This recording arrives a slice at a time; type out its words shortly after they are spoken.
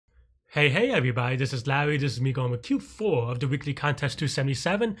Hey everybody, this is Larry. This is me going with Q4 of the weekly contest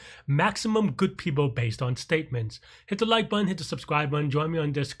 277, maximum good people based on statements. Hit the like button, hit the subscribe button, join me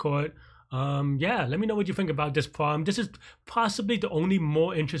on Discord. Yeah, let me know what you think about this problem. This is possibly the only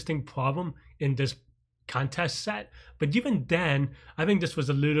more interesting problem in this contest set, but even then, I think this was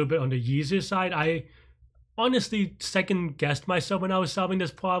a little bit on the easier side. I honestly second guessed myself when I was solving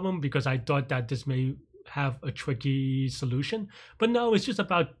this problem because I thought that this may have a tricky solution, but no, it's just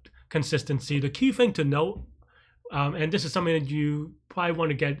about consistency. The key thing to note, and this is something that you probably want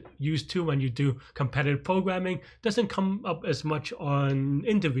to get used to when you do competitive programming, doesn't come up as much on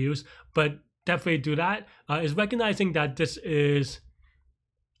interviews, but definitely do that, is recognizing that this is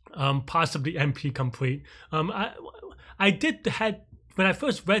possibly NP complete. I did had when I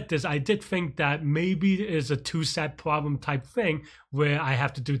first read this, I did think that maybe it is a two-set problem type thing where I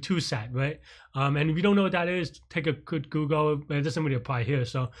have to do two-set, right? And if you don't know what that is, take a good Google. It doesn't really apply here,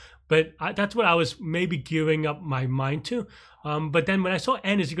 so. But that's what I was maybe gearing up my mind to. But then when I saw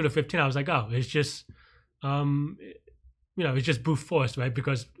n is equal to 15, I was like, oh, it's just, it's just brute force, right?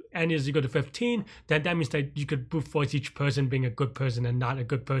 Because n is equal to 15, then that means that you could brute force each person being a good person and not a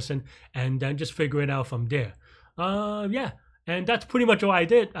good person, and then just figure it out from there. Yeah. And that's pretty much all I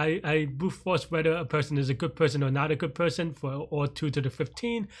did. I brute force whether a person is a good person or not a good person for all 2 to the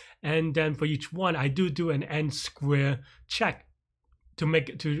 15. And then for each one, I do an n square check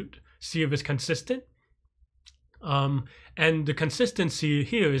to see if it's consistent. And the consistency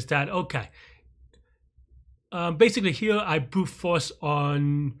here is that, okay, basically here I brute force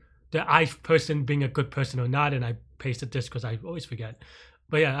on the I person being a good person or not. And I pasted this because I always forget.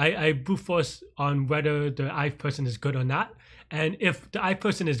 But yeah, I brute force on whether the I person is good or not. And if the I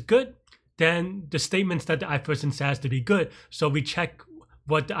person is good, then the statements that the I person says to be good. So we check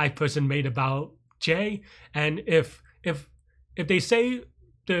what the I person made about J. And if they say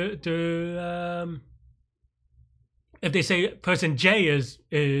if they say person J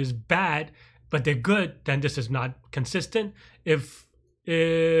is bad, but they're good, then this is not consistent. If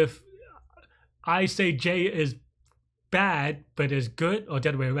I say J is bad but is good, or the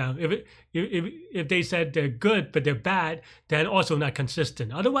other way around, if they said they're good but they're bad, then also not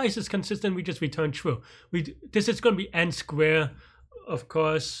consistent. Otherwise it's consistent, we just return true. This is going to be n square, of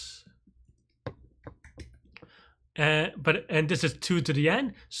course, and this is 2 to the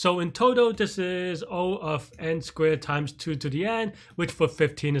n, so in total this is O of n squared times 2 to the n, which for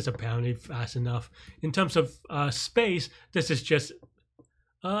 15 is apparently fast enough. In terms of space, this is just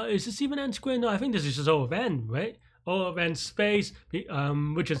is this even n squared? No, I think this is just O of n, right? O of n space,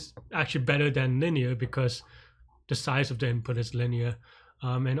 which is actually better than linear because the size of the input is linear,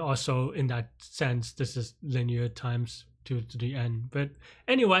 and also in that sense this is linear times 2 to the n. But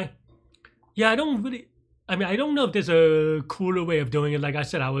anyway, yeah, I don't know if there's a cooler way of doing it. Like I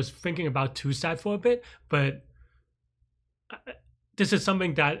said, I was thinking about two-set for a bit, but this is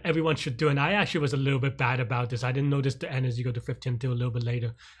something that everyone should do, and I actually was a little bit bad about this. I didn't notice the n is equal to 15 until a little bit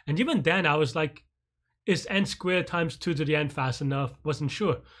later, and even then I was like, is n squared times 2 to the n fast enough? Wasn't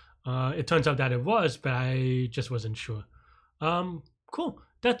sure. It turns out that it was, but I just wasn't sure. Cool.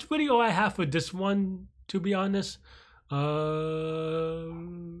 That's really all I have for this one, to be honest. Yeah,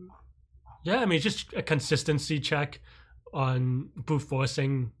 I mean, just a consistency check on brute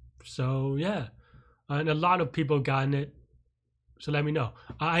forcing. So yeah, and a lot of people gotten it. So let me know.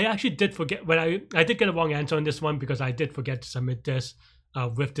 I actually did forget when I did get a wrong answer on this one because I did forget to submit this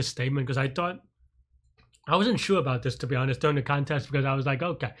with this statement, because I wasn't sure about this, to be honest, during the contest, because I was like,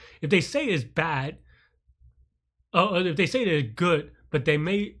 okay, if they say it's bad, or if they say they're good, but they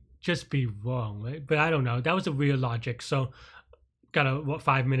may just be wrong, right? But I don't know. That was a real logic. So got a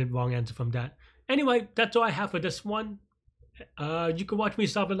 5-minute wrong answer from that. Anyway, that's all I have for this one. You can watch me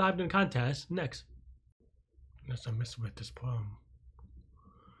solve it live in the contest next. Unless I mess with this problem.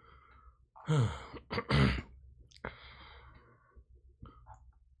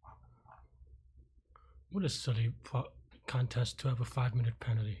 What a silly contest to have a 5-minute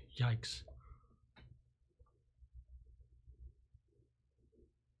penalty. Yikes.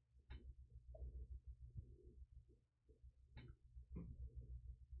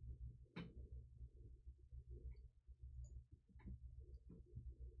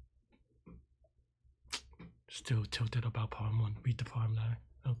 Still tilted about problem 1. Read the problem, Larry.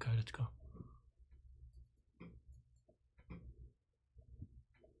 Okay, let's go.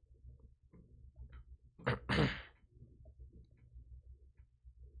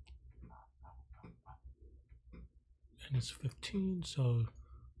 And it's 15, so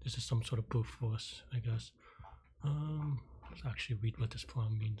this is some sort of brute force, I guess. Let's actually read what this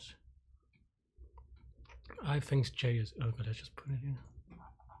problem means. I think J is, oh, but I just put it in.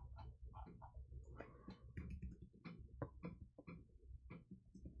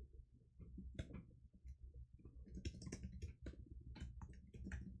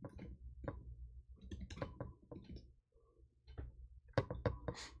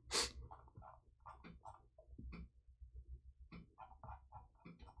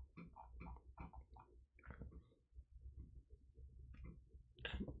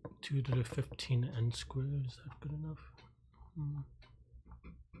 2 to the 15 n squared. Is that good enough?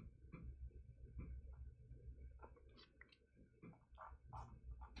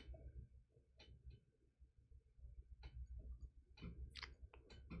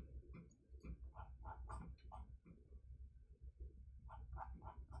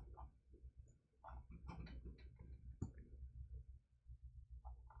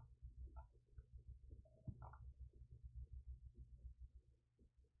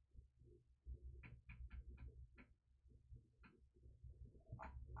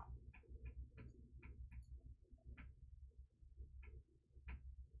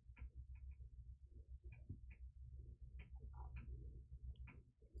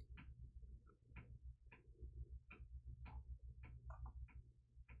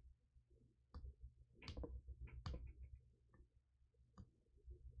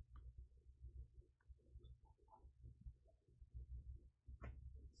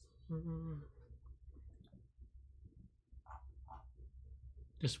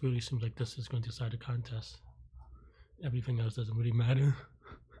 This really seems like this is going to decide the contest. Everything else doesn't really matter.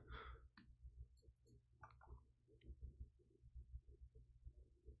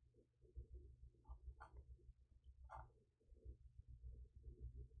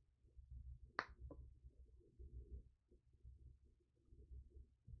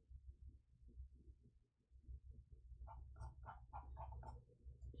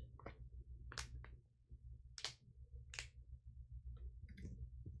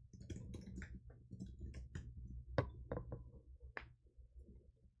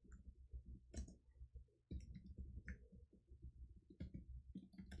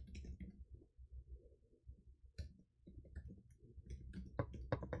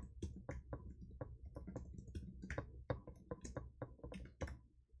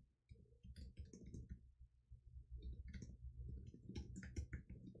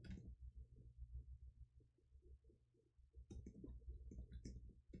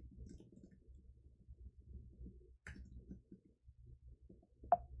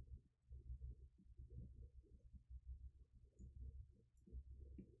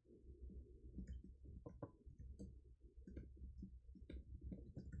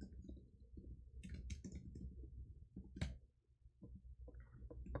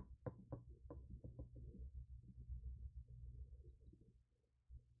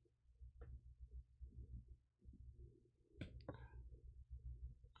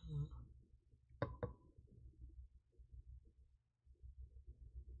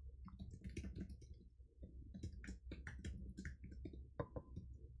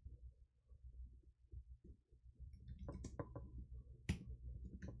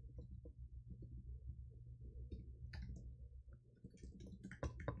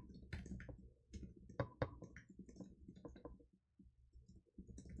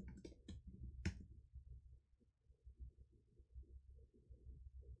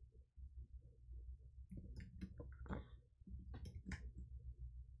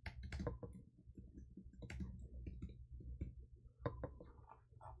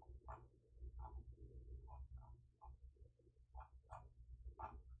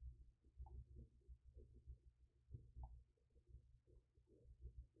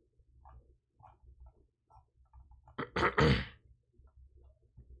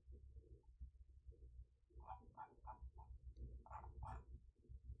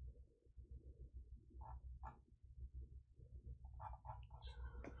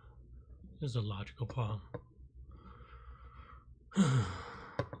 This is a logical problem.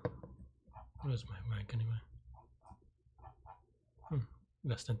 What is my rank anyway?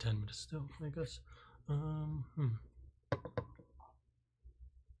 Less than 10 minutes still, I guess. I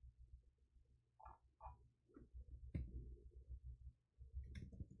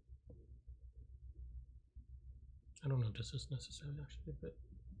don't know if this is necessary actually, but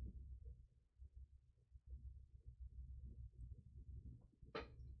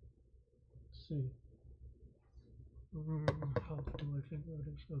let's see. How do I think about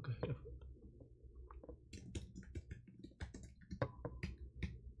this? Okay.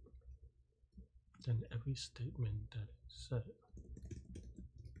 Then every statement that is said,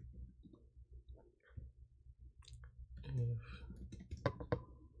 if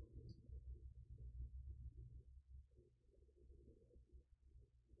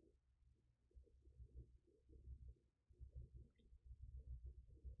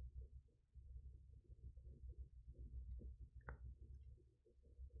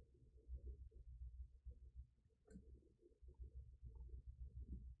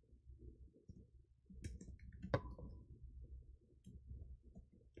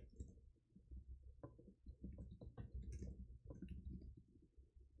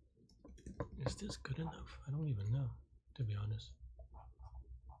Is this good enough? I don't even know, to be honest.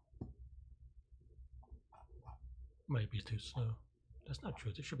 Might be too slow. That's not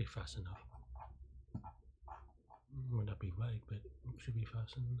true. This should be fast enough. Might not be right, but it should be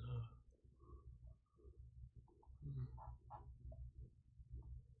fast enough.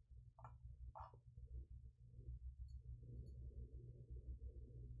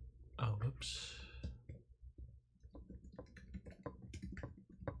 Oh, whoops.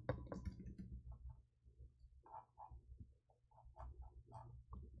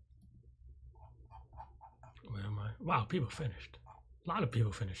 Where am I? Wow, people finished. A lot of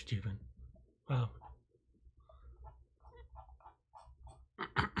people finished even. Wow.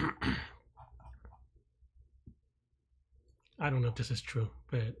 I don't know if this is true,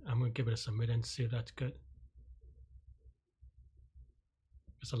 but I'm gonna give it a submit and see if that's good.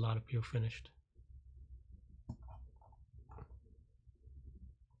 There's a lot of people finished.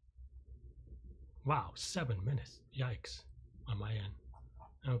 Wow, 7 minutes. Yikes. On my end.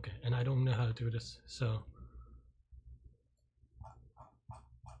 Okay, and I don't know how to do this, so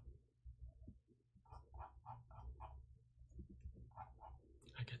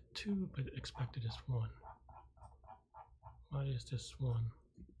I get 2, but expected is 1. Why is this 1?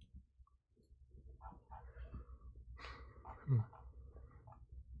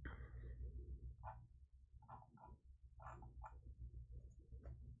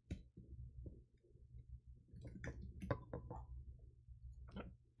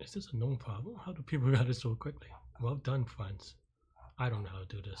 Is this a known problem? How do people got it so quickly? Well done, friends. I don't know how to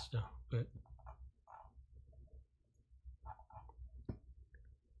do this though, but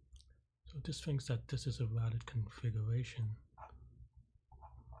so this thinks that this is a valid configuration.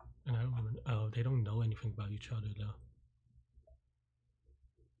 And I don't even, oh, they don't know anything about each other though.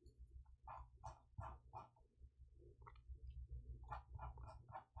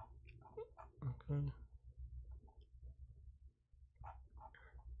 Okay.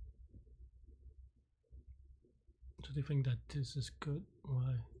 So they think that this is good.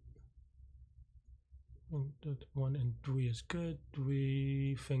 Why? That 1 and 3 is good.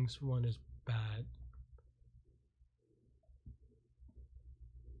 3 thinks 1 is bad.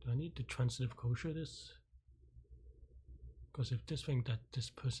 Do I need to transitive kosher this? Because if this thinks that this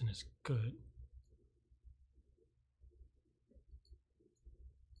person is good,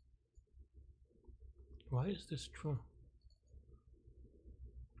 why is this true?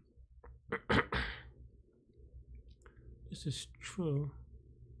 This is true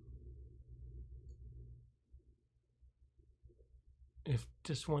if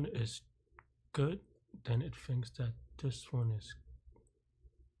this one is good, then it thinks that this one is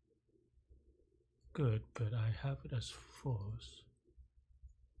good, but I have it as false.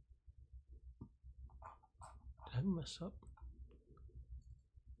 Did I mess up?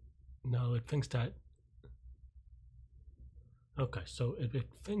 No, it thinks that. Okay, so if it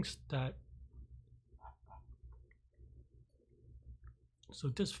thinks that, so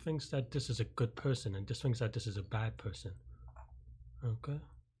this thinks that this is a good person and this thinks that this is a bad person. Okay.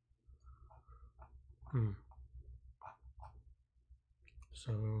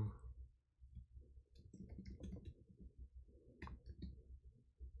 So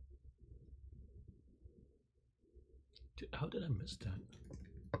how did I miss that?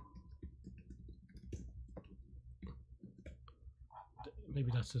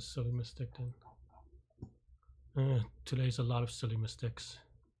 Maybe that's a silly mistake then. Today's a lot of silly mistakes.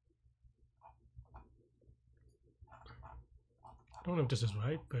 I don't know if this is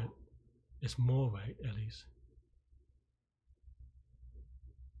right, but it's more right at least.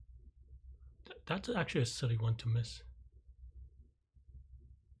 That's actually a silly one to miss.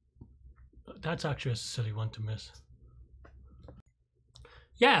 That's actually a silly one to miss.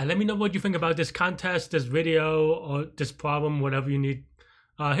 Yeah, let me know what you think about this contest, this video, or this problem, whatever you need.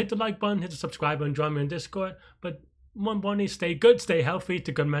 Hit the like button, hit the subscribe button, join me on Discord. But more importantly, stay good, stay healthy,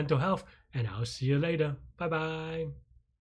 to good mental health, and I'll see you later. Bye-bye.